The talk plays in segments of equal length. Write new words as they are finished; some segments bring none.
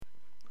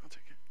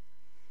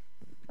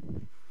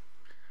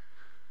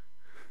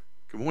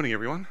morning,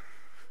 everyone.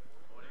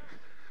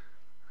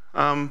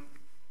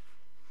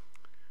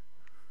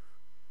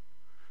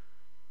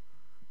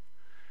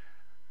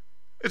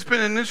 It's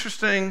been an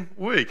interesting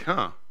week,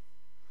 huh?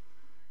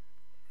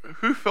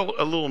 Who felt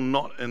a little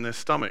knot in their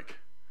stomach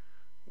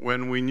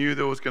when we knew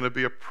there was going to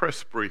be a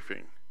press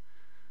briefing?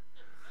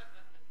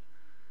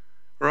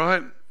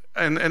 Right?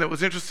 And it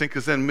was interesting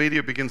because then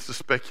media begins to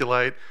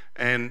speculate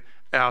and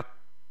our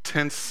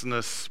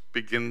tenseness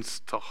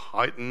begins to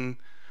heighten,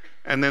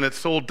 and then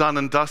it's all done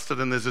and dusted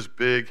and there's this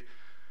big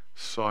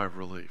sigh of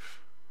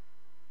relief.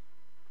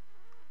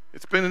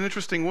 It's been an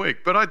interesting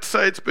week, but I'd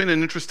say it's been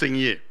an interesting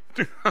year.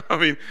 I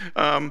mean,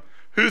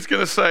 who's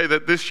going to say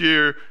that this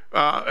year,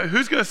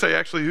 who's going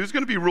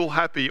to be real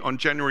happy on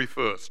January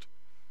 1st?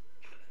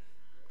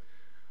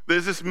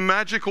 There's this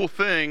magical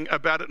thing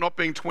about it not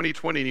being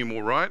 2020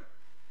 anymore, right?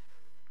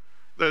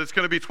 That it's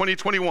going to be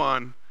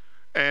 2021,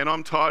 and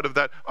I'm tired of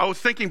that. I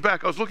was looking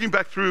back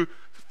through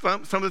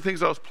some of the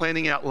things I was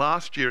planning out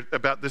last year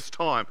about this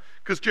time,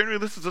 because generally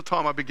this is the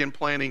time I begin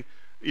planning,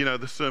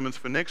 the sermons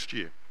for next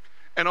year.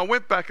 And I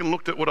went back and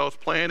looked at what I was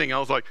planning. I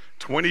was like,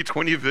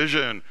 2020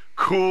 vision,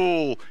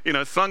 cool,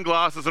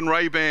 sunglasses and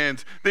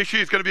Ray-Bans. This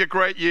year's going to be a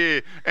great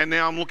year. And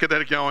now I'm looking at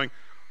it going,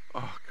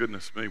 oh,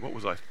 goodness me, what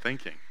was I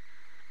thinking?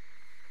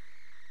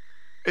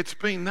 It's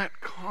been that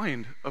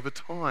kind of a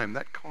time,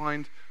 that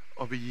kind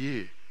of a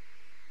year.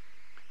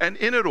 And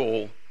in it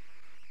all,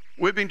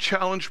 we've been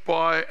challenged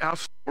by our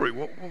story.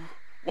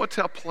 What's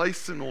our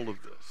place in all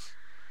of this?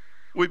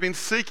 We've been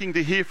seeking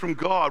to hear from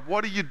God.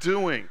 What are you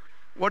doing?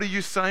 What are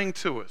you saying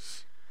to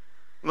us?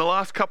 In the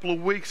last couple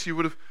of weeks, you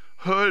would have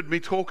heard me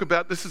talk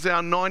about this is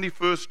our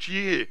 91st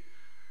year.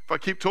 If I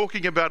keep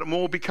talking about it more,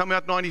 it'll become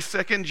our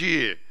 92nd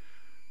year.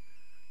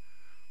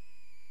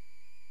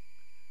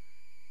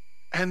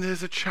 And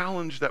there's a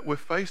challenge that we're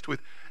faced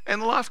with.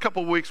 And the last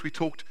couple of weeks, we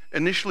talked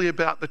initially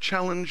about the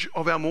challenge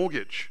of our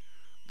mortgage,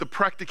 the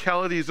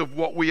practicalities of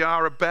what we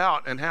are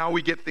about and how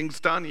we get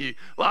things done here.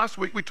 Last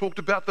week, we talked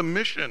about the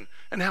mission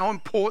and how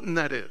important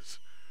that is.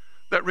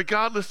 That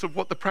regardless of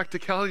what the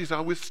practicalities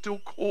are, we're still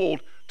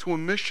called to a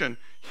mission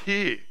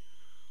here.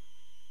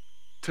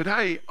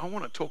 Today, I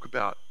want to talk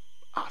about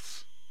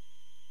us.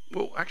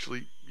 Well,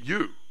 actually,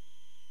 you.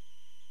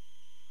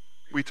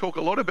 We talk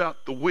a lot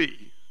about the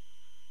we,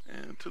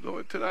 and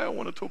today I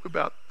want to talk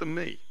about the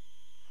me.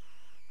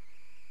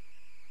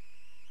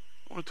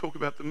 I want to talk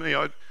about the me.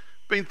 I've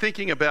been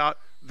thinking about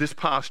this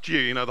past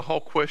year, the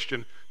whole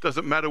question, does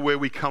it matter where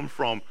we come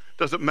from?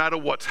 Does it matter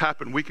what's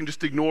happened? We can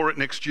just ignore it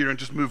next year and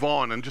just move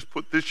on and just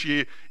put this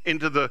year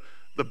into the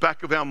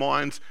back of our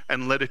minds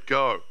and let it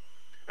go.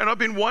 And I've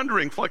been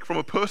wondering, from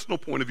a personal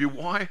point of view,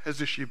 why has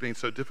this year been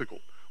so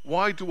difficult?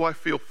 Why do I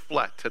feel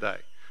flat today?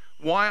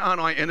 Why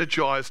aren't I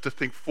energized to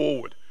think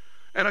forward?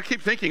 And I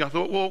keep thinking, I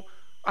thought, well,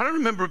 I don't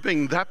remember it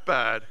being that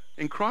bad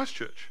in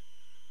Christchurch.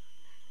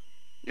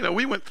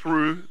 We went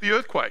through the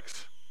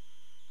earthquakes.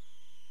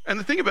 And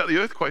the thing about the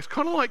earthquakes,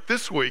 kind of like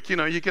this week,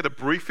 you get a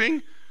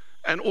briefing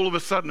and all of a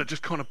sudden it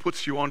just kind of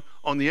puts you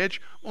on the edge.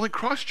 Well, in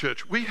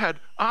Christchurch, we had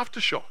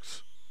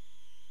aftershocks.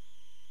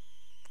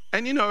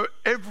 And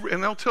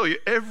and I'll tell you,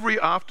 every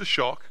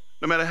aftershock,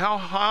 no matter how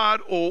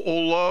hard or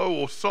low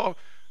or soft,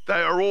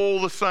 they are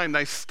all the same.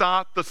 They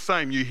start the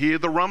same. You hear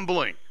the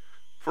rumbling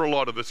for a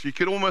lot of us. You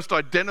can almost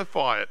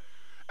identify it.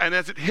 And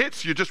as it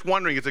hits, you're just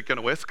wondering, is it going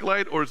to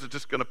escalate or is it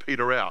just going to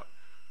peter out?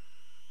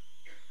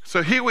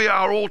 So here we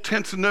are all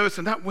tense and nervous,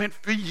 and that went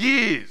for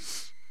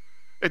years.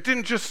 It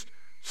didn't just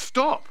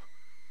stop.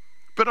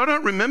 But I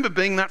don't remember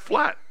being that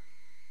flat.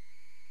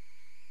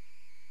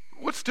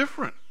 What's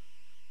different?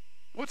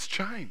 What's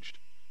changed?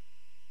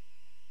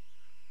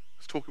 I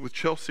was talking with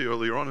Chelsea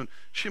earlier on, and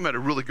she made a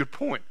really good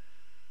point.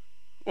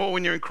 Well,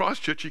 when you're in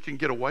Christchurch, you can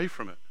get away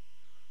from it.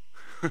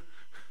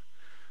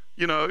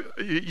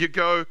 You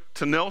go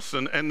to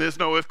Nelson, and there's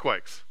no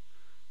earthquakes.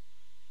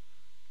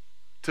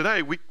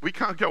 Today, we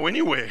can't go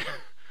anywhere.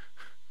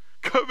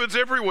 COVID's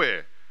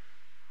everywhere.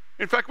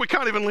 In fact, we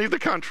can't even leave the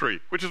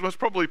country, which is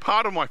probably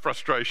part of my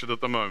frustration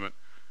at the moment.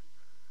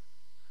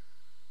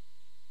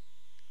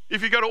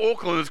 If you go to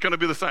Auckland, it's going to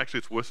be the same. Actually,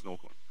 it's worse than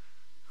Auckland.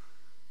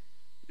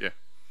 Yeah.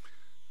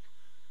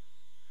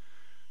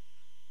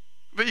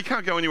 But you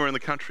can't go anywhere in the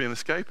country and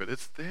escape it.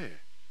 It's there.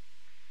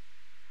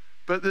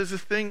 But there's a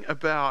thing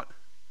about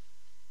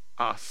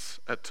us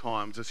at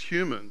times as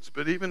humans,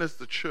 but even as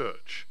the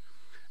church,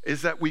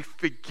 is that we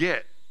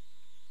forget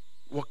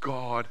what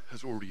God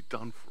has already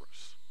done for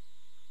us.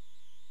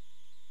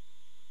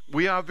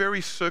 We are very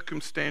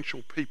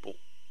circumstantial people.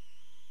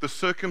 The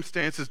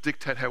circumstances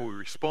dictate how we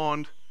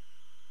respond,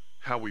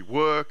 how we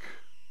work,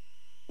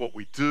 what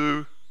we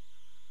do.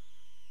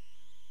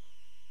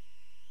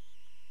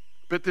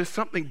 But there's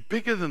something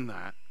bigger than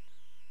that.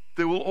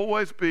 There will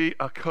always be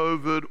a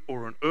COVID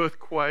or an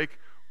earthquake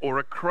or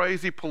a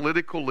crazy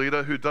political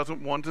leader who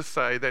doesn't want to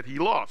say that he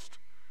lost.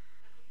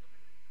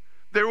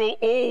 There will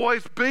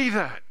always be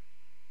that.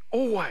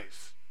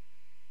 Always.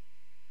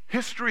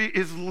 History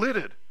is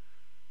littered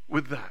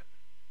with that,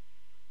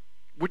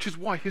 which is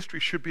why history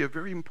should be a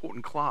very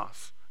important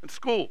class in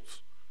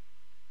schools.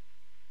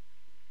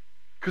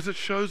 because it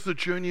shows the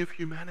journey of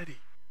humanity.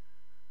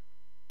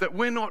 That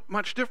we're not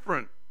much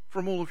different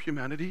from all of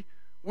humanity.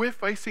 We're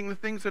facing the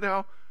things that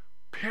our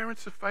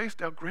parents have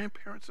faced, our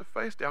grandparents have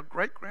faced, our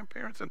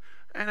great-grandparents,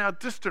 and our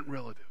distant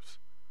relatives.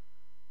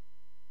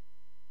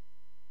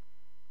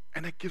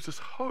 And it gives us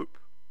hope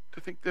to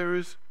think there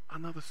is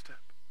another step.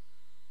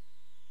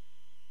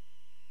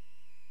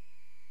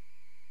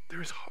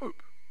 There is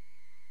hope.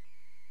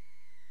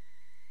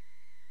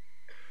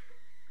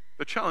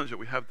 The challenge that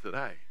we have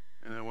today,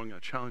 and I'm going to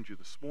challenge you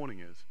this morning,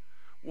 is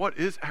what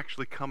is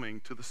actually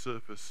coming to the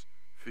surface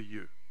for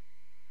you?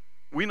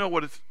 We know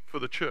what it's for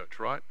the church,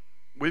 right?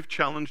 We've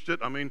challenged it.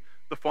 I mean,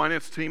 the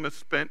finance team has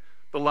spent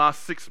the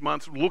last 6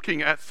 months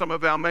looking at some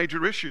of our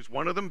major issues,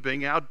 one of them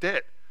being our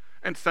debt,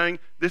 and saying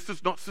this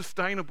is not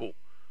sustainable.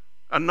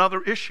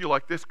 Another issue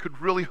like this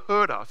could really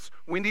hurt us.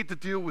 We need to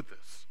deal with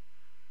this.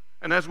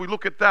 And as we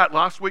look at that,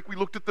 last week we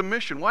looked at the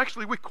mission. Well,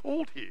 actually, we're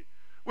called here.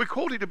 We're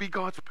called here to be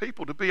God's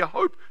people, to be a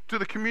hope to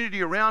the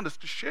community around us,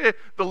 to share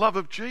the love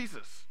of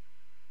Jesus.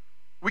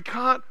 We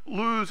can't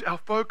lose our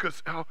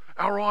focus,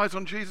 our eyes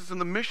on Jesus and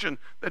the mission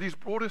that He's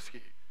brought us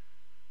here.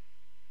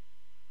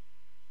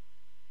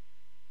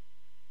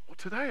 Well,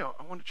 today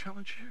I want to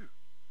challenge you.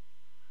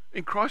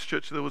 In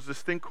Christchurch, there was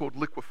this thing called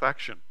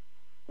liquefaction,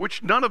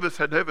 which none of us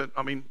had ever,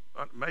 I mean,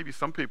 maybe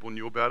some people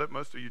knew about it,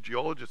 most of you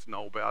geologists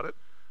know about it,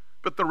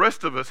 but the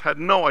rest of us had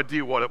no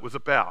idea what it was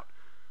about.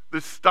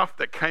 This stuff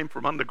that came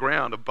from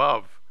underground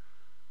above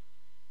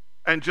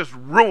and just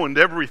ruined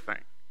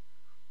everything.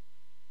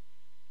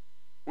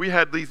 We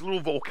had these little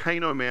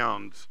volcano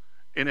mounds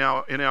in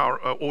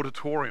our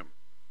auditorium.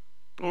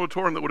 An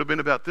auditorium that would have been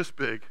about this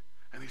big,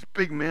 and these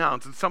big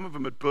mounds, and some of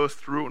them had burst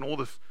through and all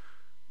this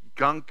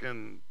gunk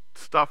and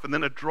stuff, and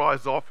then it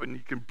dries off and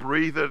you can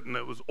breathe it, and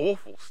it was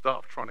awful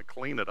stuff trying to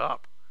clean it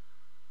up.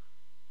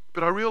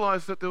 But I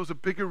realized that there was a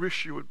bigger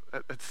issue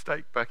at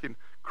stake back in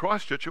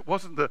Christchurch. It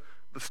wasn't the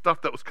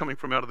stuff that was coming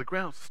from out of the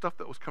ground, it was the stuff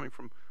that was coming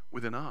from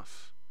within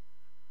us.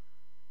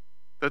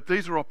 That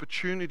these are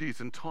opportunities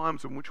and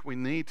times in which we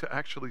need to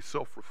actually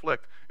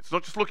self-reflect. It's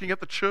not just looking at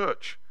the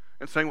church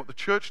and saying what the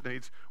church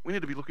needs. We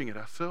need to be looking at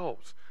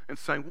ourselves and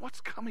saying,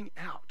 what's coming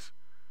out?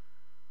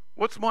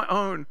 What's my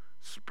own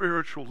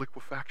spiritual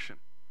liquefaction?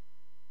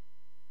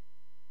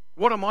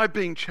 What am I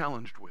being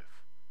challenged with?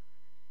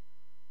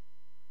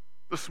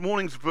 This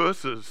morning's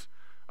verses,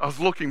 I was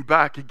looking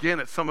back again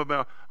at some of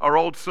our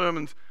old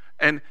sermons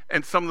and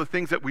some of the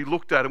things that we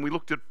looked at. And we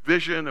looked at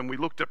vision and we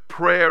looked at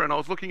prayer. And I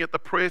was looking at the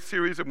prayer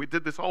series and we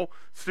did this whole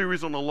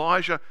series on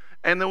Elijah.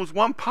 And there was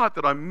one part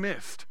that I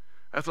missed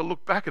as I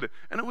looked back at it.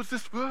 And it was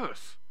this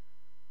verse.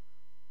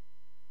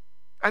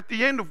 At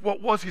the end of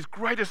what was his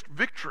greatest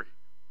victory.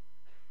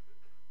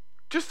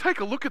 Just take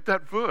a look at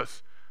that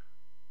verse.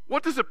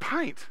 What does it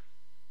paint?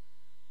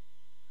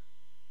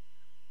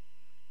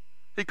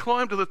 He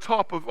climbed to the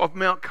top of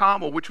Mount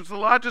Carmel, which was the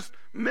largest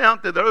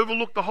mountain that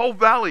overlooked the whole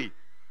valley.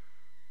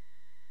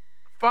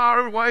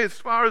 Far away as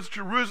far as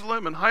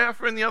Jerusalem and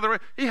Haifa in the other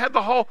end. He had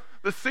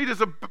the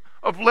cedars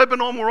of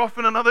Lebanon were off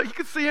in another. He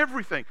could see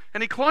everything.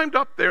 And he climbed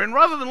up there, and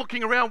rather than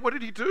looking around, what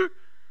did he do?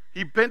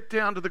 He bent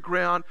down to the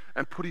ground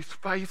and put his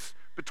face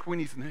between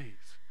his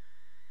knees.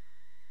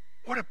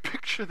 What a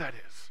picture that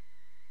is.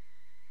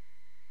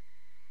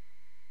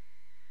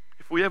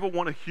 If we ever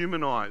want to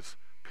humanize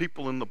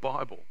people in the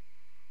Bible,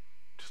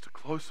 just a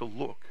closer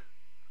look.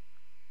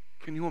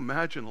 Can you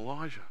imagine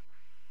Elijah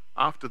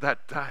after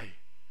that day?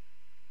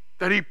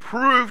 That he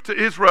proved to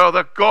Israel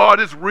that God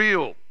is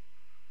real.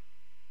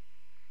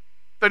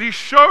 That he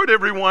showed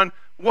everyone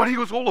what he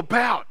was all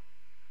about.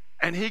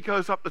 And he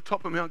goes up the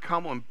top of Mount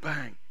Carmel and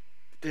bang,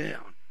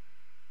 down.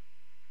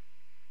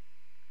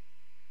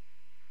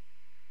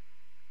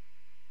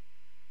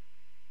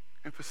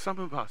 And for some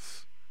of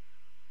us,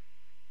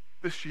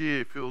 this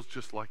year feels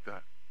just like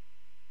that.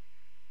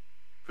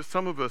 For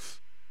some of us,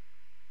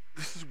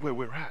 this is where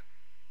we're at.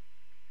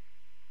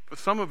 For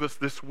some of us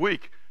this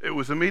week, it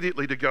was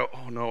immediately to go,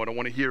 oh no, I don't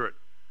want to hear it.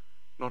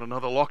 Not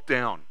another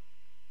lockdown.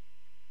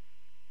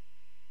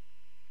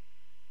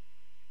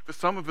 For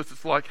some of us,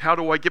 it's like, how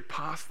do I get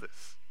past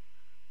this?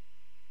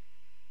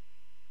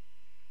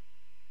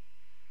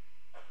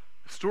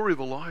 The story of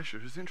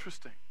Elijah is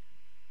interesting.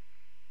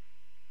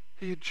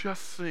 He had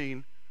just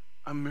seen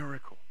a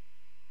miracle.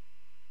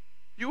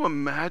 You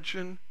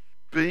imagine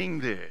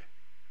being there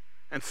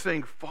and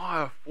seeing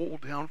fire fall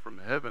down from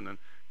heaven and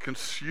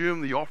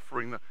consume the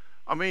offering.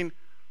 I mean,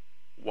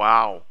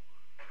 wow.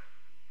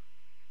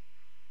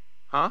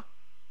 Huh?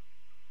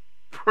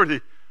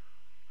 Pretty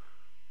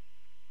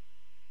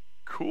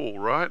cool,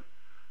 right?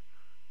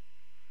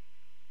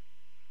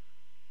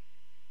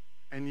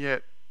 And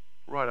yet,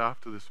 right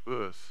after this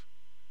verse,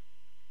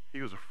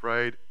 he was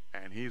afraid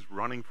and he's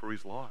running for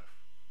his life.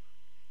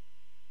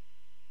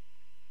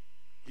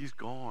 He's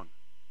gone.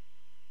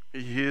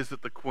 He hears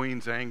that the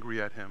queen's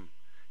angry at him.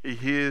 He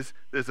hears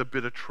there's a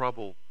bit of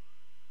trouble.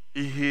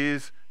 He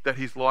hears that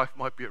his life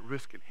might be at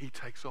risk, and he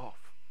takes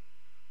off.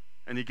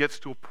 And he gets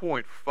to a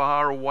point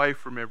far away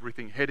from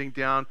everything, heading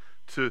down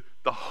to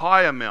the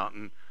higher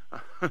mountain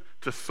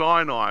to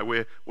Sinai,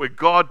 where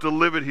God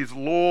delivered his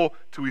law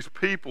to his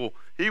people.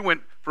 He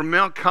went from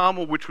Mount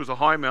Carmel, which was a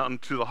high mountain,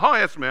 to the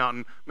highest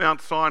mountain,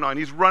 Mount Sinai. And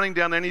he's running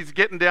down there, and he's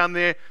getting down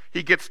there.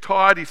 He gets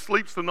tired. He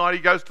sleeps the night.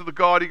 He goes to the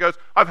God. He goes,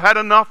 I've had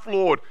enough,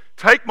 Lord.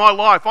 Take my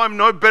life. I'm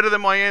no better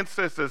than my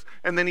ancestors.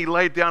 And then he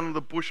laid down in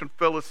the bush and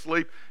fell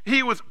asleep.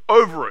 He was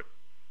over it.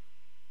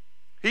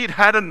 He'd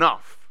had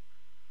enough.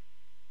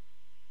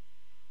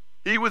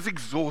 He was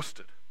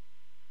exhausted.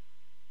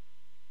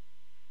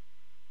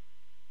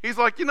 He's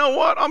like, you know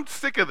what? I'm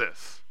sick of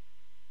this.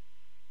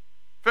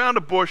 Found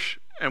a bush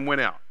and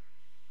went out.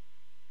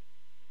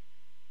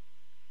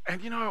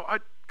 And I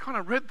kind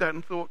of read that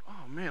and thought,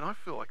 oh man, I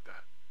feel like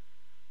that.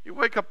 You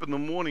wake up in the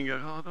morning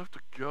and go, oh, I don't have to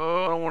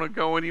go. I don't want to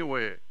go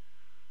anywhere.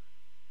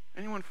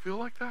 Anyone feel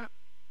like that?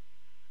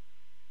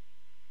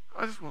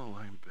 I just want to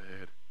lay in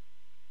bed.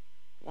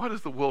 Why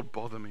does the world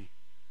bother me?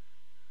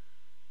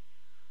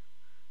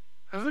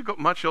 Hasn't it got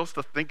much else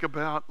to think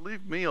about?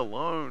 Leave me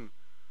alone.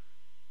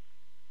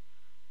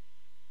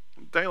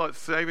 Daylight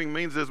saving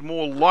means there's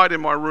more light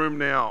in my room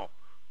now.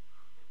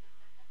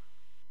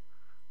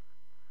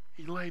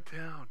 He laid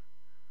down.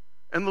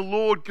 And the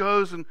Lord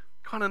goes and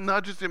kind of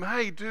nudges him.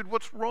 Hey, dude,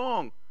 what's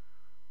wrong?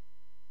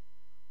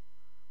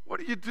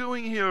 What are you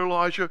doing here,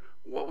 Elijah?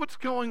 What's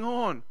going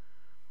on?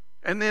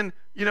 And then,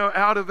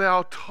 out of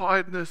our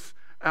tiredness,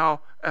 our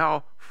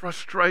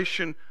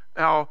frustration,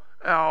 our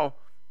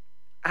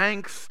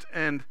angst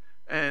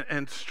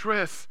and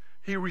stress,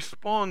 he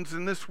responds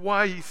in this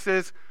way. He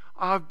says,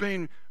 I've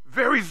been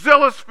very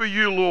zealous for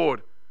you,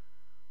 Lord.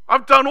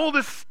 I've done all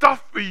this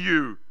stuff for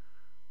you.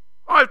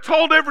 I've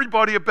told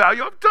everybody about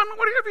you. I've done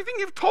everything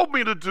you've told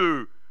me to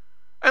do.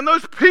 And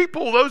those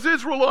people, those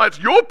Israelites,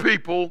 your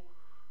people,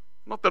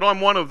 not that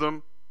I'm one of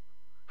them,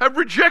 have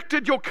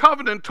rejected your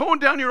covenant, torn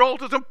down your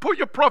altars, and put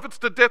your prophets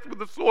to death with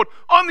the sword.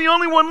 I'm the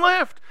only one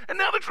left. And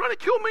now they're trying to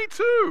kill me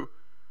too.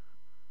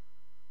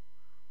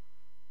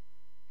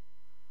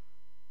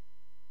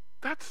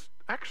 That's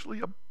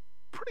actually a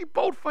pretty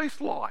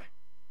bold-faced lie.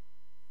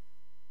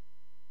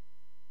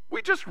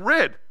 We just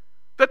read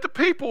that the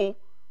people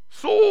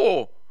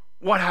saw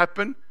what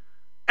happened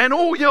and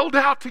all yelled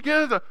out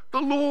together, the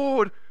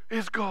Lord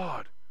is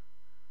God.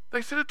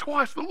 They said it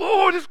twice, the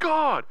Lord is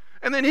God.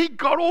 And then he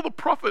got all the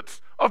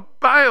prophets of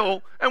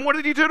Baal, and what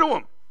did he do to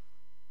them?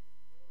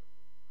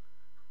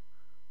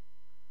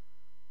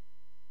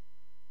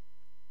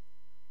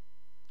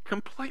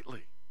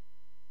 Completely.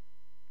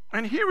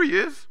 And here he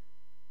is.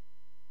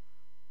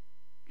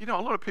 A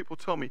lot of people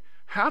tell me,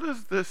 how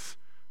does this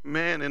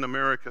man in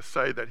America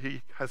say that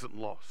he hasn't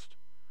lost?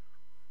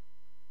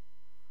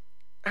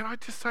 And I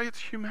just say it's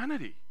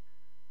humanity.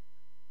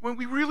 When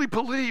we really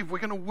believe we're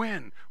going to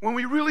win, when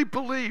we really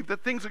believe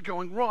that things are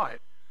going right,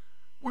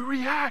 we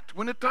react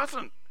when it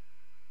doesn't.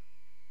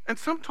 And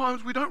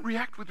sometimes we don't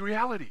react with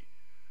reality.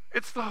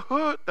 It's the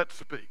hurt that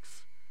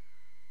speaks.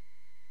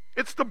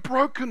 It's the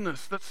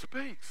brokenness that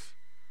speaks.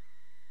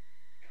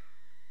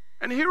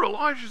 And here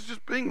Elijah's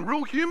just being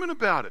real human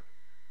about it.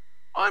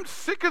 I'm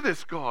sick of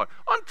this, God.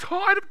 I'm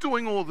tired of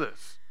doing all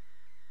this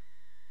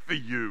for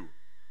you.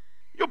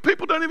 Your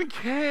people don't even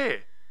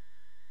care.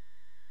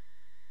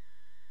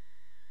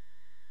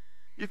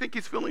 You think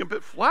he's feeling a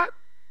bit flat?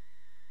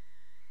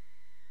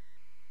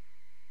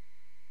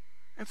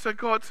 And so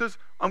God says,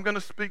 I'm going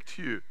to speak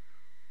to you.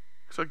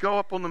 So go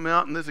up on the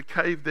mountain, there's a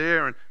cave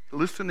there, and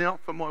listen out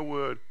for my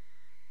word.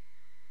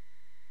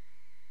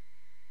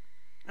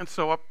 And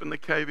so up in the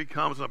cave he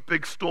comes, and a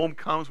big storm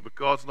comes, but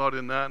God's not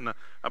in that, and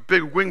a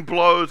big wind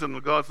blows,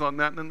 and God's not in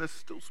that, and then there's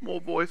still a small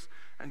voice,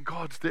 and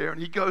God's there, and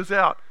he goes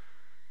out.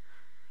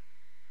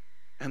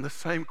 And the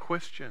same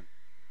question,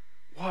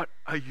 what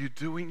are you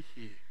doing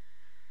here,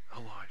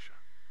 Elijah?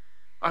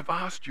 I've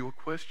asked you a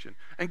question,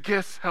 and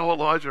guess how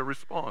Elijah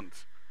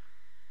responds?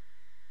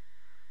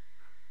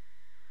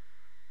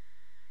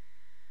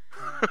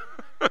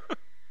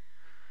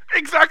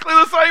 Exactly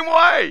the same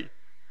way.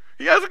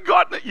 He hasn't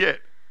gotten it yet.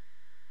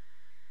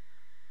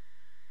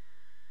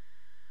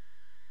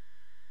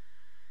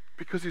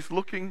 Because he's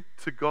looking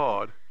to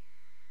God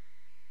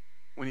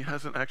when he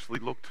hasn't actually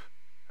looked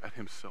at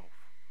himself.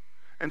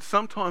 And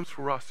sometimes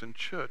for us in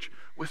church,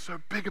 we're so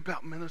big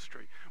about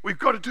ministry. We've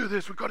got to do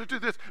this, we've got to do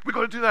this, we've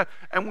got to do that.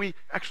 And we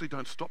actually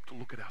don't stop to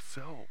look at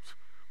ourselves.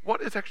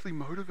 What is actually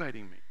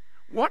motivating me?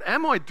 What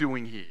am I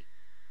doing here?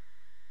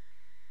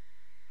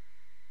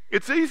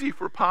 It's easy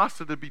for a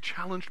pastor to be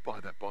challenged by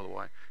that, by the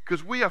way,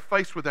 because we are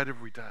faced with that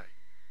every day.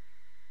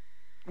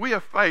 We are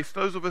faced,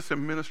 those of us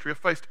in ministry are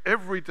faced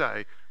every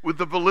day with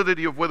the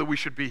validity of whether we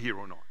should be here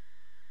or not.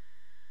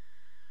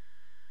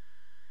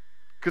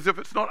 Because if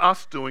it's not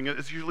us doing it,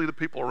 it's usually the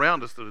people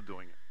around us that are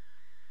doing it.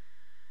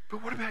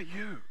 But what about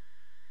you?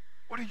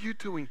 What are you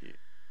doing here?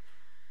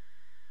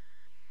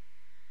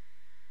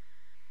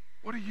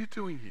 What are you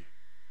doing here?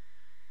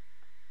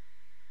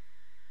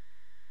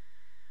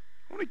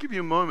 I want to give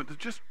you a moment to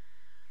just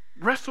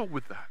wrestle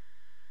with that.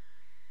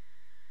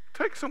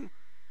 Take some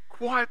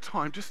quiet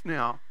time just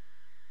now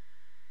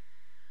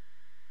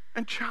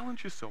and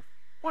challenge yourself.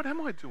 What am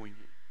I doing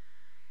here?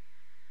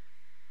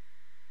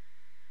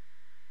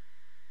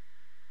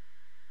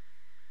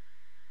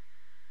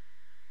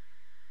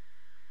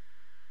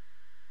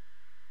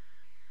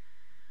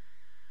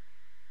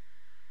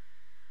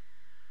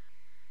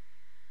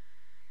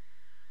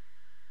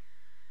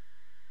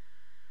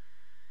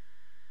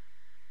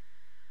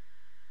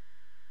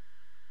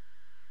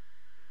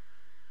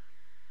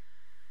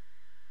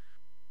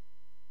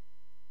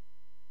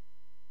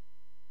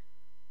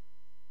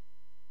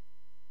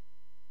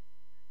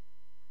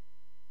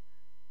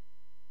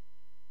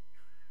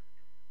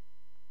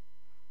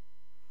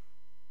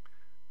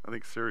 I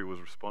think Siri was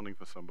responding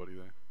for somebody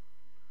there.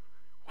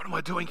 What am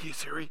I doing here,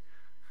 Siri?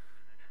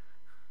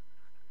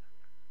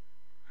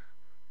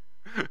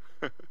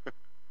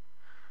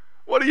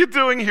 What are you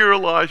doing here,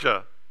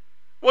 Elijah?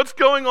 What's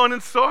going on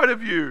inside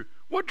of you?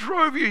 What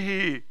drove you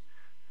here?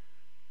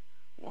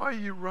 Why are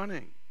you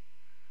running?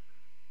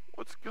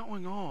 What's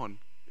going on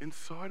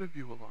inside of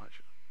you,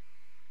 Elijah?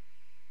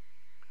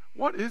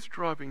 What is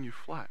driving you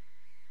flat?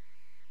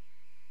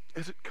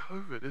 Is it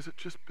COVID? Is it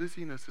just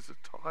busyness? Is it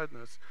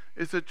tiredness?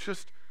 Is it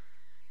just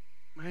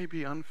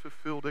maybe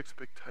unfulfilled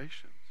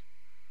expectations?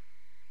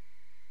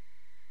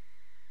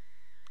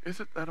 Is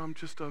it that I'm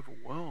just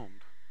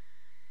overwhelmed?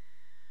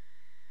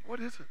 What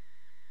is it?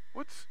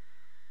 What's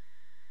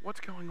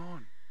going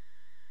on?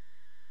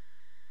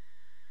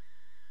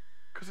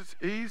 Because it's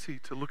easy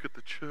to look at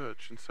the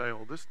church and say,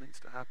 oh, this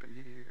needs to happen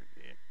here and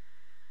here.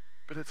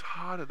 But it's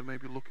harder to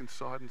maybe look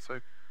inside and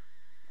say,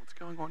 what's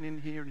going on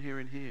in here and here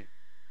and here?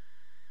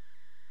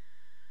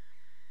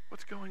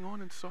 What's going on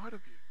inside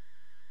of you?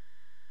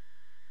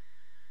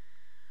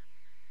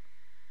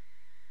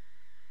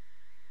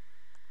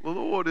 The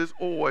Lord is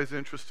always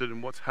interested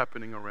in what's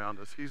happening around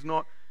us. He's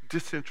not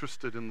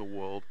disinterested in the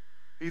world.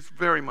 He's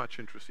very much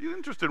interested. He's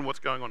interested in what's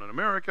going on in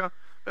America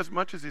as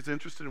much as he's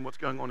interested in what's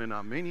going on in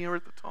Armenia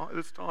at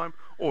this time,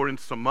 or in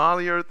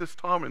Somalia at this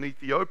time, or in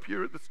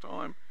Ethiopia at this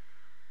time.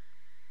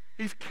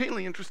 He's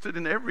keenly interested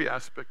in every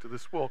aspect of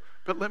this world.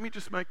 But let me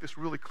just make this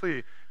really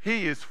clear.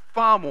 He is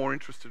far more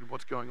interested in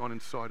what's going on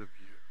inside of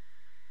you.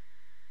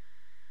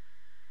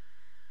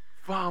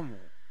 Far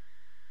more.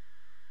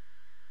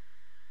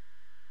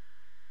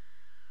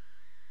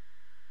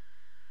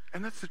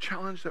 And that's the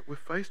challenge that we're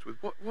faced with.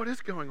 What is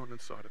going on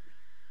inside of me?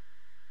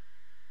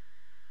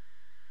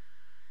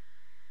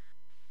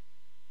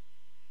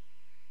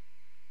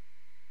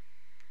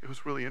 It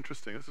was really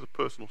interesting. This is a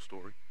personal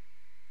story.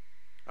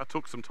 I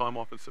took some time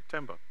off in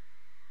September.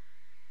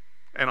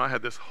 And I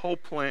had this whole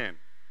plan.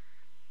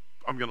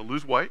 I'm going to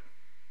lose weight.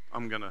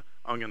 I'm going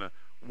to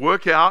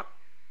work out.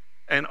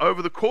 And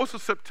over the course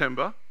of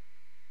September,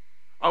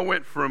 I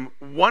went from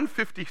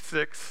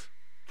 156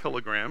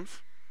 kilograms,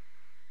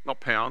 not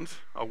pounds,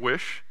 I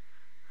wish,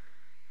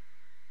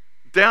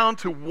 down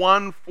to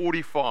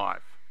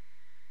 145.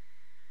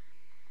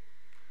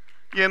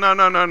 Yeah,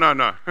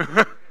 no.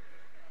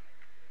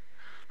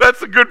 That's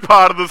the good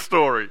part of the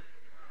story.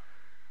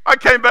 I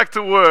came back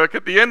to work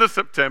at the end of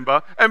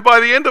September, and by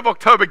the end of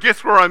October,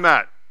 guess where I'm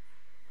at?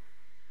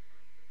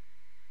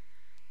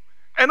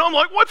 And I'm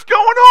like, what's going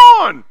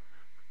on?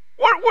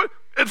 What?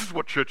 This is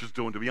what church is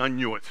doing to me. I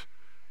knew it.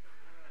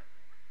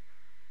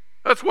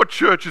 That's what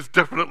church is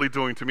definitely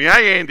doing to me.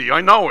 Hey, Andy, I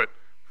know it.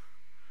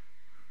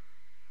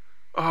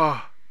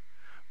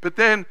 But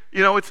then,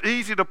 it's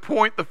easy to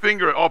point the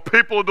finger at,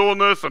 people are doing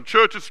this, and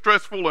church is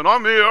stressful, and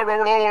I'm here, blah,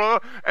 blah, blah,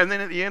 blah. And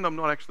then at the end, I'm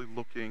not actually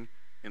looking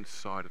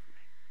inside of me.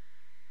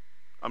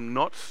 I'm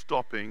not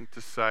stopping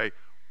to say,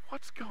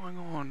 what's going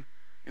on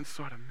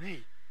inside of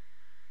me?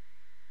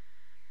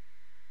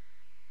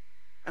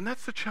 And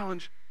that's the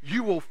challenge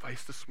you all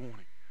face this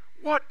morning.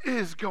 What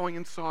is going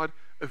inside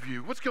of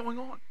you? What's going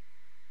on?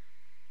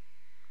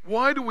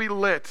 Why do we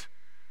let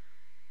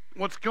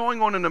what's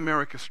going on in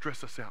America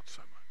stress us out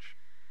so much?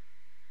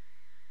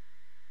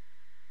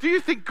 Do you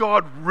think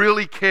God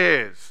really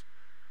cares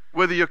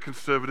whether you're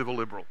conservative or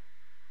liberal?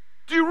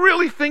 Do you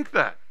really think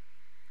that?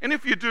 And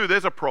if you do,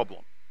 there's a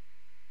problem.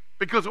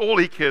 Because all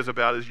he cares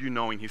about is you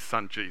knowing his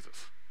son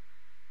Jesus.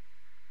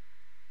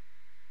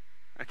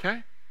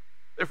 Okay?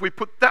 If we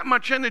put that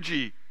much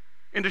energy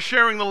into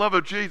sharing the love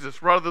of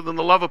Jesus rather than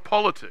the love of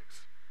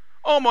politics,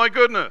 oh my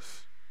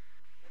goodness.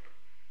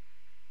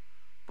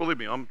 Believe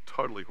me, I'm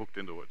totally hooked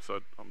into it, so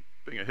I'm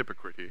being a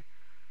hypocrite here.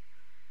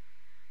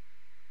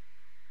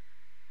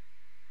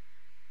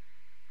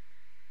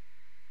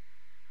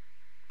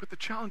 But the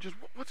challenge is,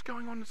 what's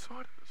going on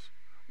inside of us?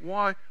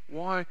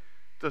 Why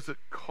does it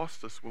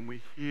cost us when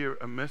we hear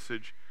a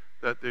message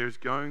that there's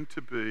going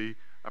to be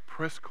a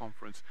press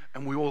conference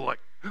and we all like,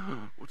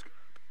 what's going to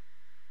happen?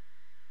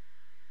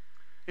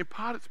 In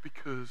part it's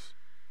because,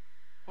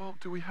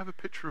 do we have a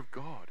picture of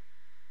God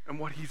and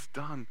what he's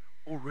done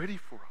already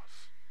for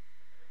us?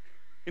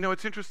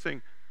 It's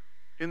interesting.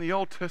 In the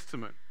Old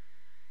Testament,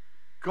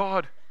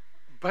 God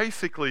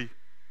basically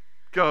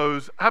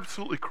goes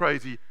absolutely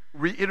crazy,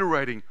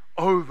 reiterating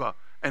over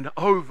and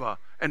over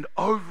and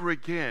over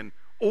again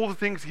all the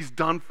things he's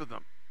done for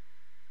them.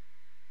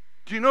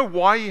 Do you know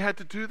why he had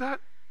to do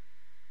that?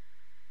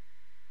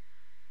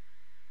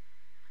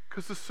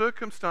 Because the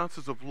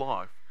circumstances of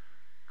life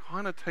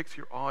kind of takes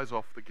your eyes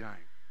off the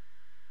game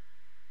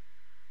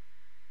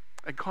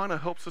and kind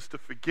of helps us to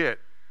forget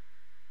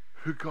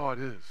who God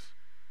is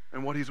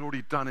and what he's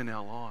already done in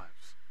our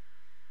lives.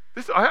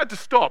 I had to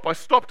stop. I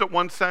stopped at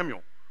 1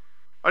 Samuel.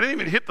 I didn't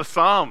even hit the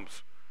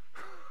Psalms.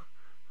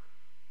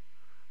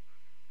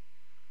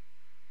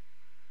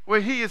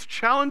 Where he is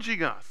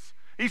challenging us.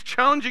 He's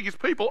challenging his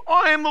people.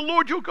 I am the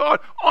Lord your God.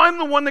 I'm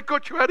the one that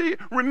got you out of here.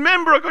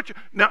 Remember I got you.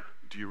 Now,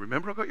 do you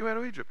remember I got you out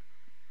of Egypt?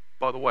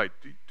 By the way,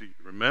 do you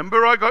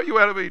remember I got you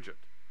out of Egypt?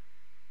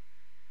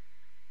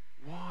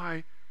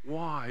 Why?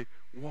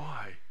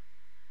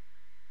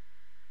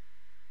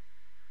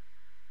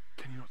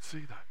 Can you not see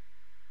that?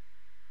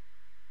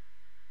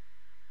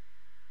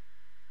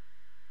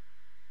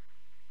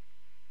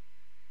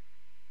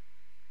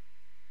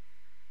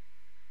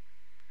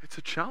 It's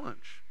a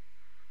challenge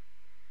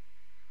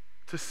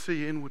to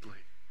see inwardly.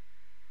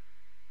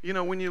 You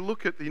know, when you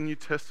look at the New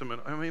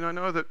Testament, I mean, I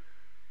know that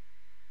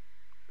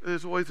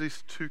there's always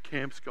these two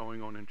camps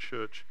going on in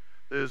church.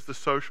 There's the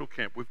social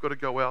camp. We've got to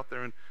go out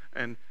there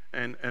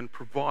and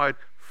provide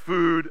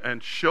food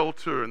and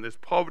shelter, and there's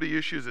poverty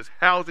issues, there's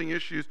housing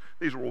issues.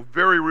 These are all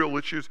very real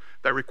issues.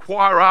 They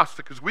require us,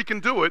 because we can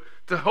do it,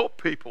 to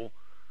help people.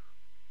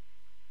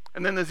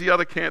 And then there's the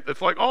other camp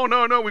that's like, oh,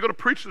 no, we've got to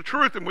preach the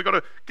truth, and we've got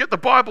to get the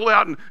Bible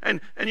out, and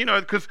you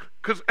know, because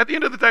at the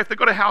end of the day, if they've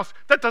got a house,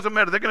 that doesn't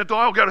matter. They're going to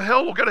die or go to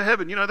hell or go to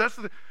heaven. You know,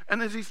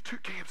 and there's these two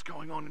camps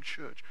going on in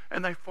church,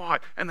 and they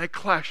fight, and they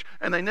clash,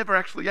 and they never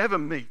actually ever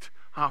meet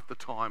half the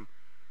time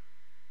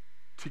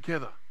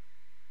together.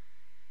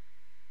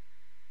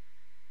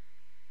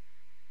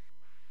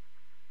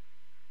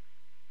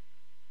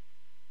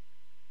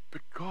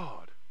 But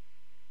God,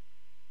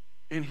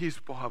 in His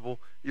Bible,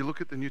 you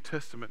look at the New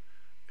Testament,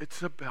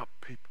 it's about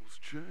people's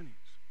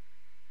journeys.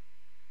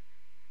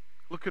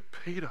 Look at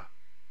Peter.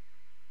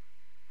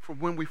 From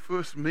when we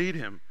first meet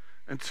him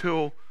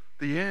until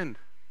the end.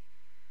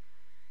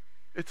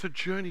 It's a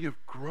journey of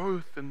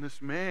growth in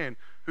this man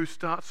who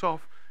starts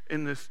off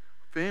in this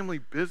family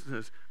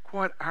business,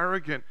 quite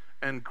arrogant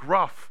and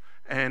gruff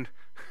and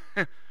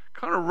kind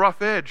of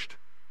rough-edged,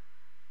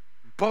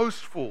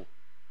 boastful.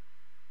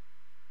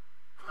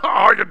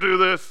 Oh, I can do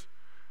this.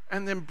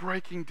 And then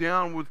breaking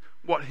down with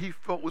what he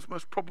felt was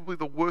most probably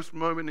the worst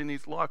moment in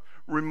his life,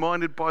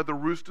 reminded by the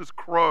rooster's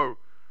crow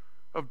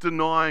of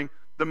denying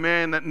the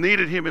man that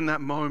needed him in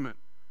that moment.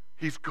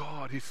 He's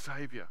God, his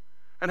Savior.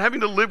 And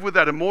having to live with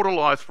that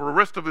immortalized for the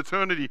rest of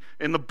eternity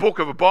in the book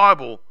of a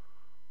Bible.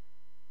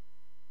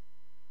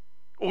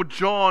 Or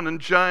John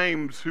and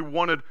James, who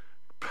wanted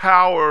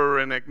power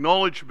and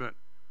acknowledgement,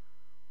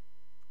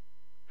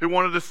 who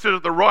wanted to sit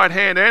at the right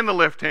hand and the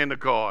left hand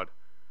of God.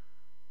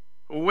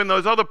 Or when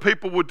those other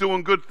people were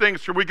doing good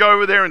things, should we go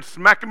over there and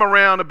smack them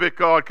around a bit,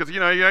 God? Because,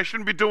 you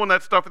shouldn't be doing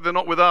that stuff if they're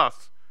not with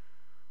us.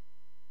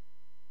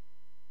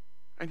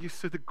 And you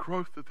see the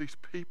growth of these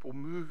people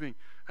moving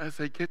as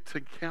they get to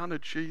encounter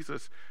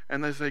Jesus,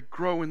 and as they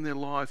grow in their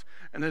lives,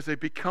 and as they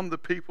become the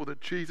people that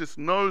Jesus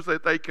knows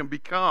that they can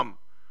become.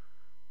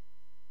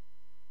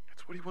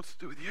 That's what He wants to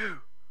do with you.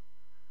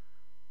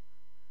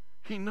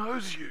 He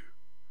knows you,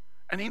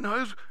 and He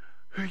knows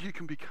who you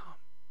can become.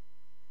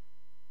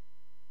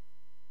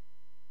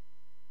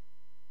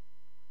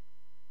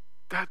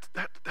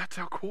 That's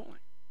our calling.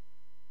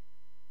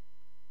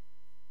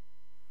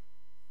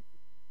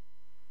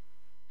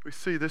 We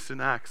see this in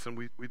Acts, and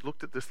we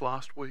looked at this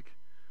last week,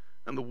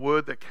 and the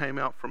word that came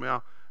out from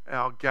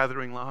our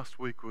gathering last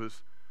week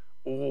was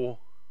awe.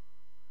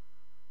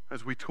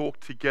 As we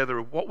talked together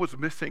of what was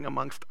missing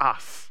amongst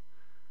us.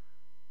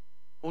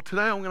 Well,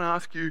 today I'm going to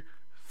ask you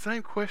the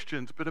same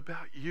questions, but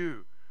about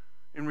you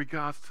in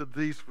regards to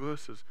these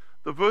verses.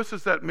 The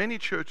verses that many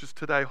churches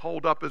today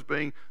hold up as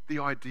being the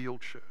ideal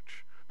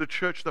church. The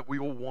church that we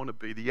all want to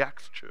be, the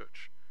Acts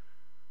church.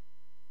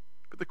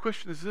 But the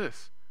question is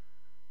this: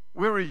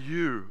 where are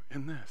you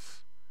in this?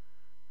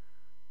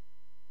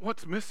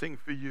 What's missing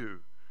for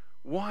you?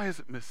 Why is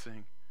it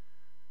missing?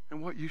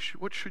 And what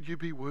should you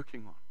be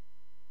working on?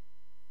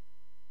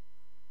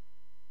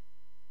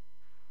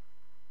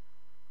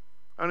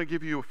 I'm going to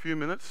give you a few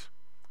minutes.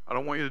 I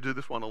don't want you to do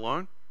this one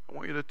alone. I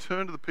want you to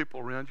turn to the people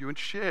around you and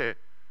share.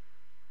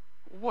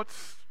 Where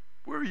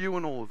are you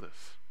in all of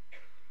this?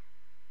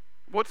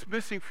 What's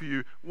missing for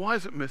you? Why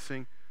is it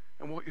missing?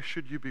 And what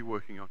should you be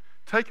working on?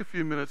 Take a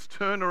few minutes,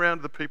 turn around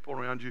to the people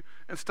around you,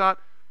 and start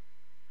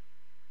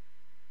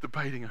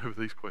debating over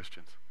these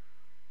questions.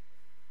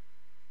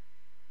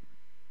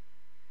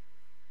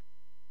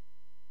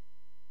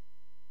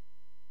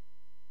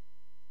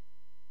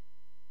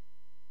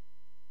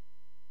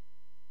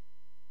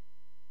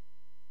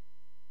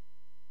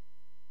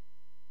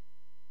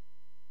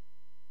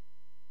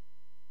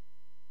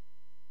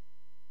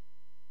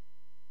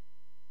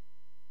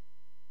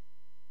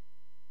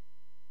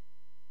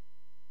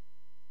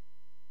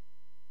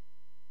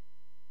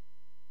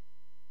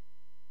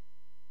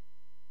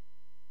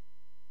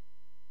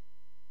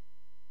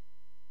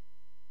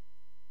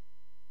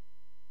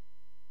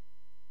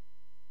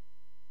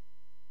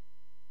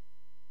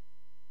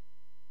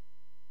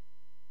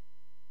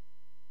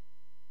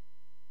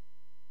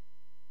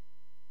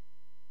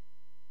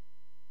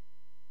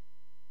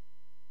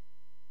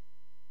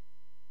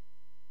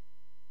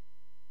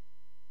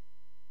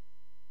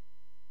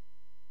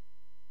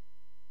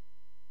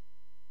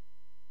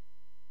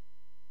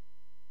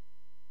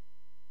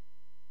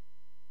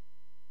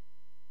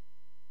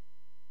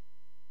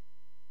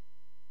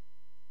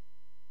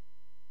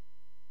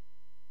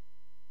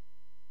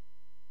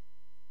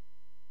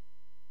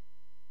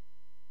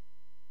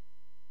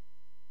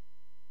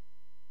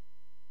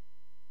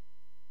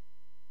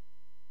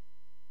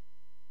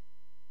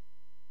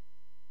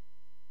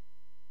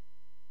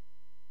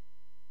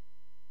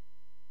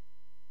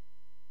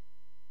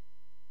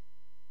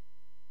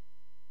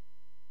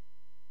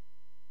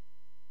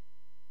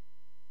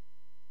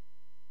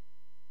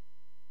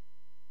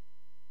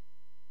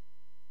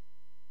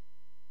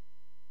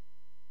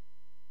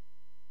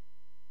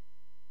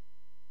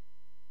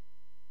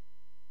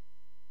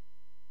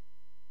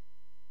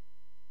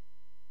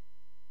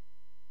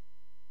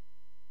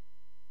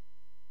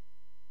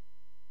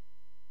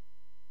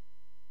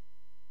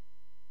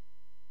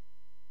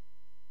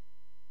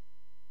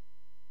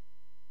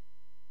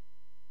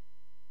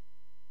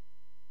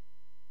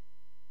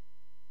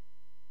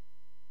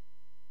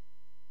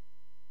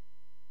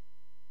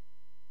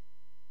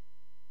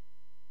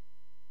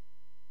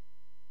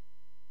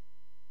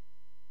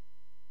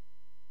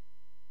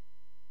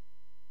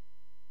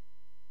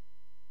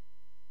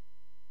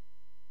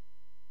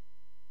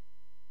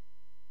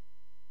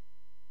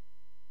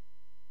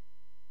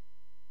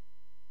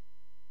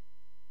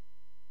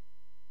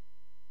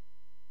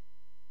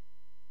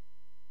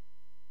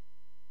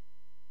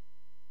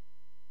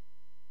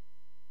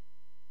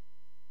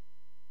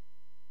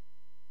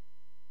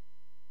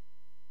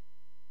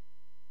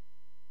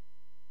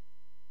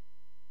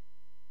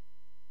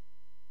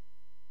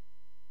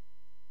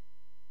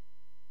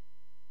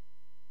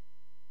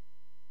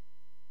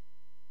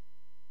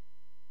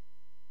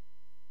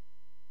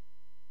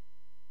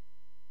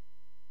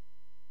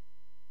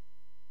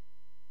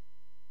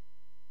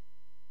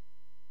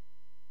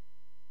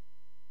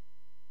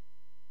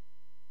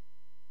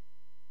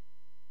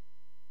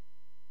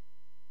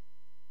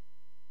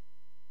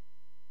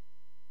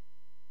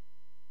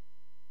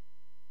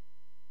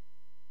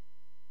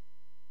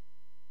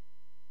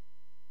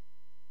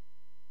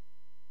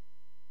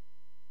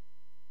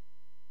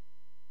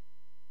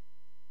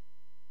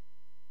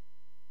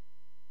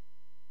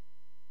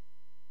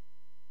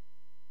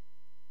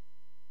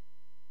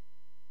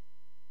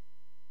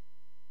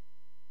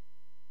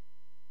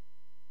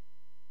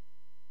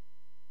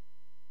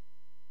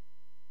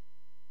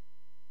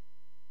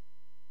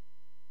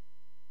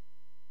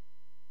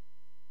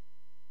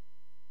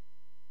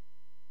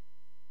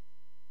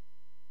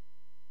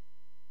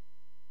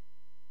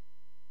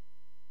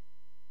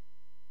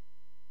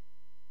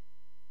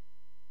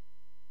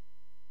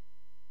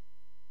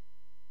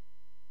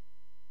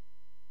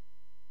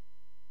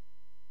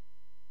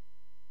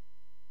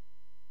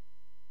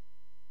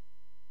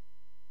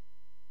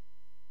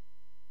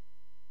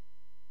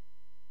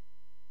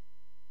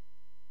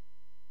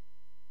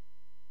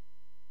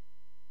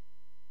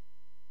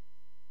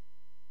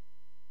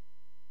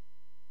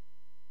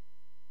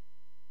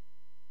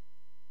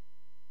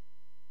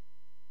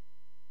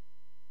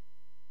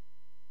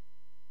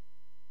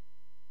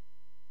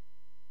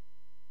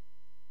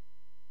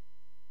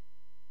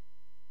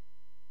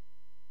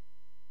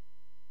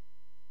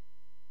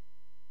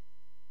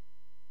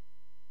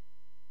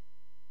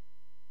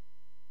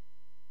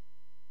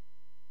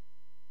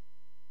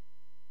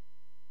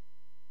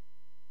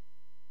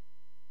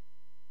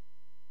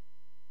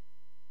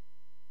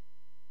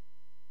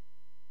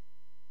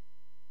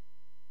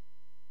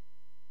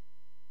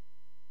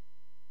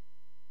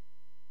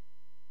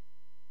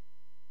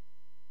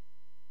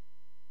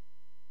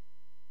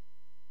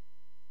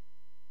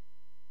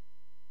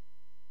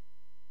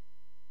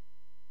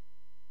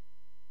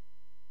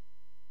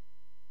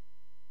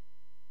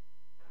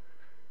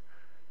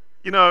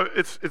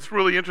 It's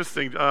really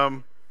interesting.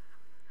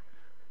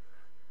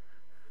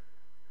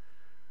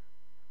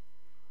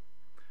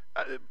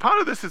 Part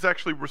of this is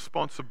actually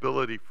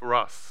responsibility for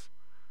us.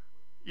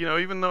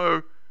 Even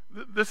though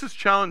this is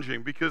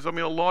challenging because, a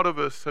lot of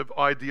us have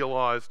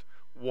idealized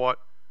what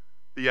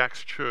the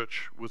Acts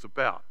Church was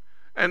about.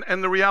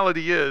 And the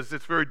reality is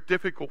it's very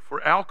difficult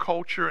for our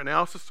culture and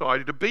our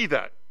society to be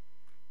that.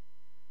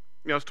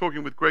 I was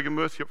talking with Greg and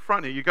Mercy up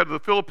front here. You go to the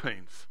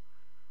Philippines.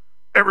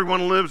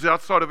 Everyone lives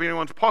outside of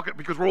anyone's pocket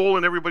because we're all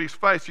in everybody's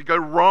face. You go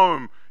to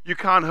Rome. You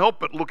can't help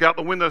but look out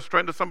the window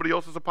straight into somebody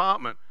else's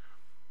apartment.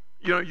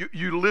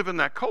 You live in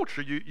that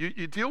culture.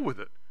 You deal with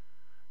it.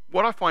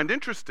 What I find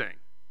interesting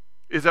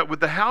is that with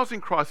the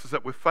housing crisis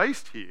that we're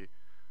faced here,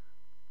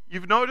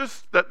 you've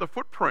noticed that the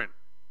footprint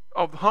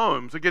of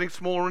homes are getting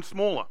smaller and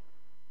smaller.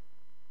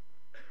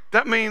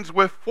 That means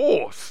we're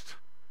forced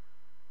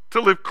to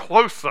live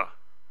closer.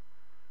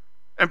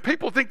 And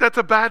people think that's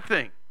a bad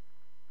thing.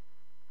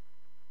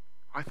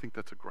 I think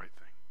that's a great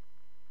thing.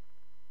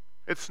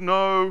 It's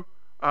no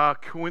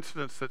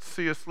coincidence that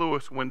C.S.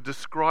 Lewis, when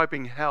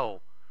describing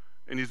hell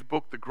in his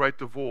book, The Great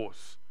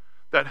Divorce,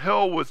 that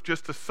hell was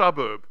just a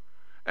suburb.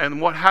 And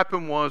what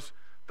happened was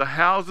the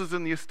houses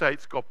and the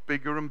estates got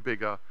bigger and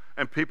bigger,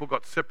 and people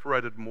got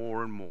separated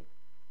more and more.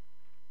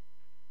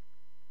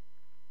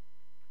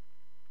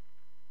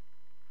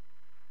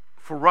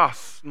 For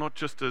us, not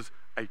just as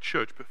a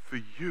church, but for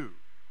you.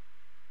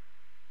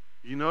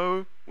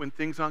 When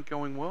things aren't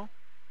going well?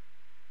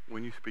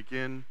 When you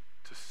begin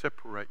to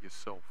separate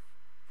yourself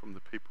from the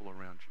people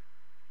around you.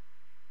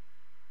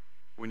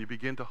 When you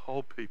begin to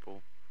hold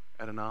people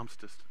at an arm's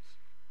distance.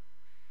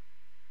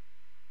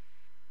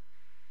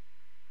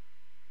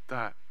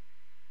 That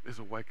is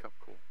a wake-up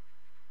call.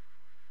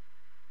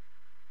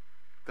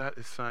 That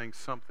is saying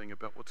something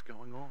about what's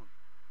going on.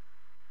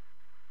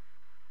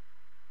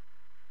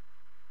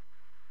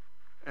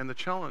 And the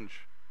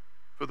challenge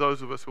for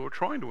those of us who are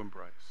trying to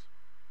embrace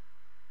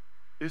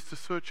is to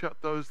search out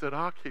those that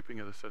are keeping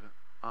it at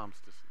arm's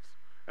distance.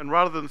 And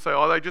rather than say,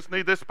 they just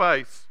need their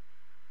space,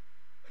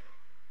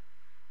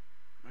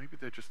 maybe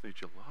they just need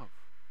your love.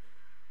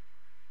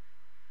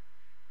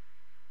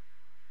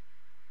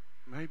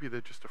 Maybe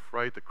they're just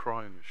afraid to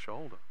cry on your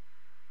shoulder.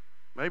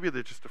 Maybe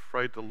they're just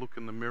afraid to look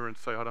in the mirror and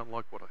say, I don't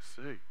like what I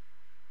see.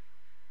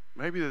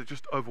 Maybe they're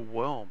just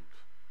overwhelmed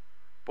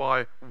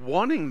by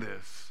wanting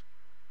this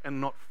and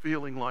not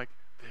feeling like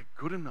they're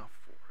good enough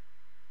for it.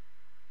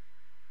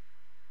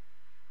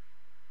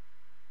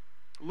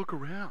 Look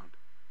around.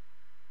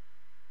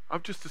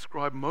 I've just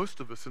described most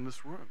of us in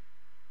this room.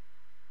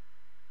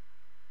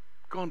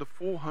 I've gone to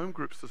 4 home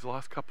groups this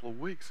last couple of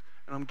weeks,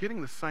 and I'm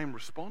getting the same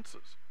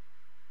responses.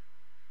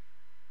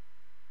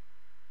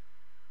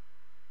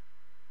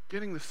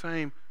 Getting the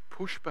same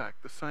pushback,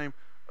 the same,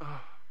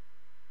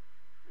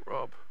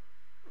 Rob,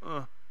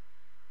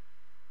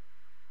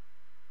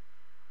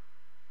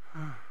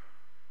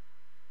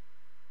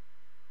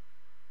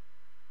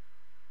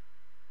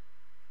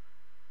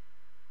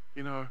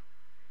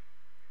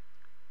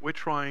 we're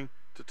trying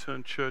to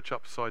turn church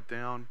upside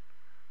down.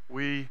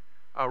 We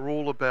are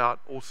all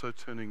about also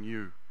turning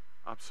you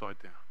upside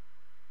down.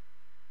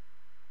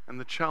 And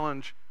the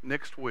challenge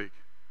next week,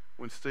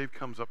 when Steve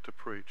comes up to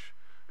preach,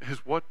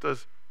 is what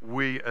does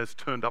we as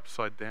turned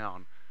upside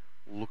down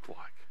look like?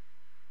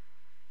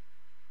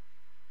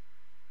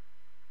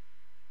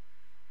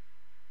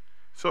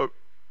 So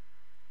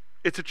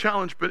it's a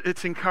challenge, but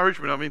it's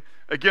encouragement.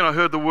 Again, I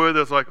heard the word, I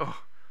was like,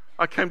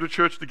 I came to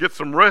church to get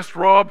some rest,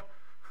 Rob.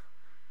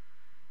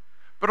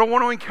 But I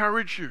want to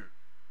encourage you.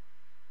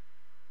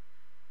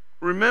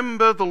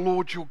 Remember the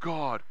Lord your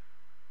God.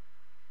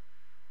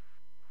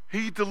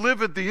 He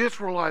delivered the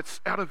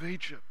Israelites out of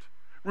Egypt.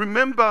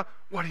 Remember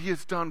what He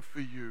has done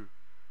for you.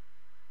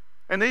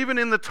 And even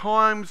in the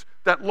times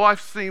that life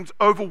seems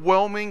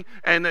overwhelming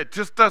and it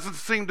just doesn't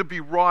seem to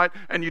be right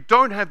and you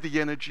don't have the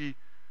energy,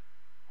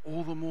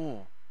 all the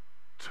more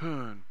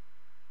turn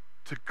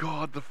to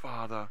God the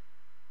Father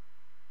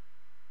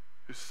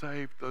who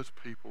saved those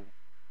people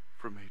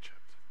from Egypt.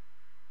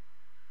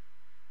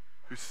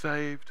 Who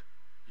saved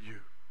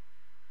you.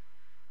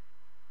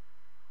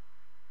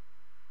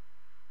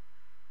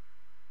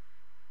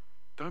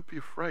 Don't be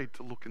afraid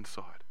to look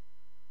inside.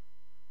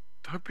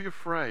 Don't be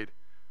afraid,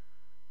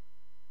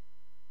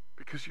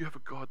 because you have a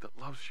God that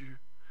loves you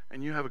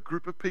and you have a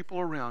group of people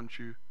around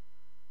you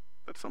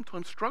that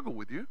sometimes struggle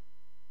with you,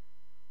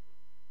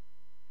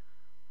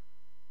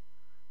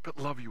 but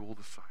love you all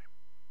the same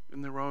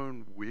in their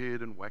own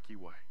weird and wacky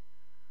way.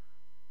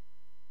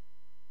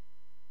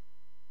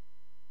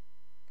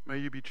 May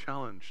you be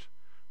challenged,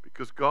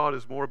 because God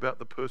is more about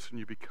the person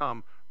you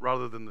become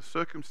rather than the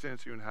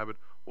circumstance you inhabit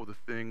or the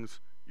things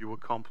you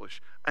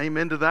accomplish.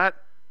 Amen to that?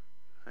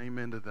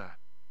 Amen to that.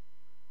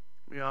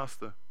 Let me ask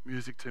the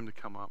music team to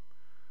come up.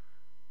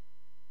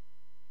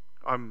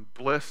 I'm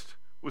blessed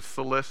with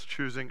Celeste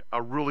choosing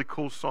a really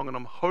cool song, and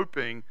I'm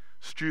hoping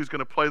Stu's going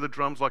to play the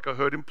drums like I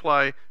heard him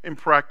play in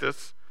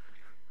practice,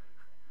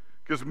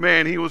 because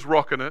man, he was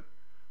rocking it.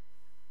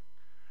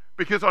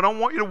 because I don't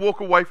want you to walk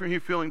away from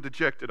here feeling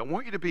dejected. I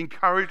want you to be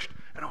encouraged,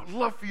 and I'd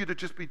love for you to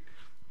just be,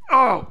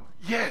 oh,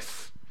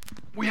 yes,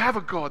 we have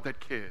a God that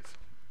cares.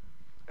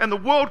 And the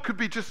world could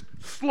be just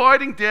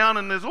sliding down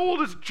and there's all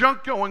this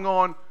junk going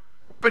on,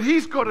 but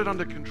He's got it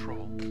under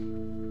control.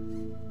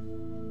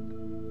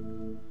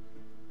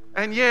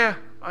 And yeah,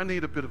 I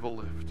need a bit of a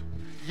lift.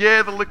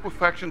 Yeah, the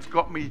liquefaction's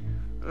got me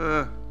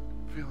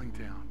feeling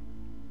down.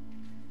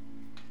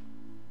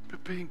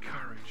 But be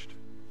encouraged.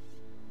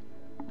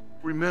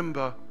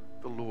 Remember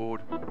the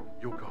Lord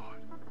your God.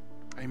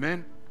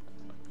 Amen?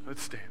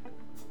 Let's stand.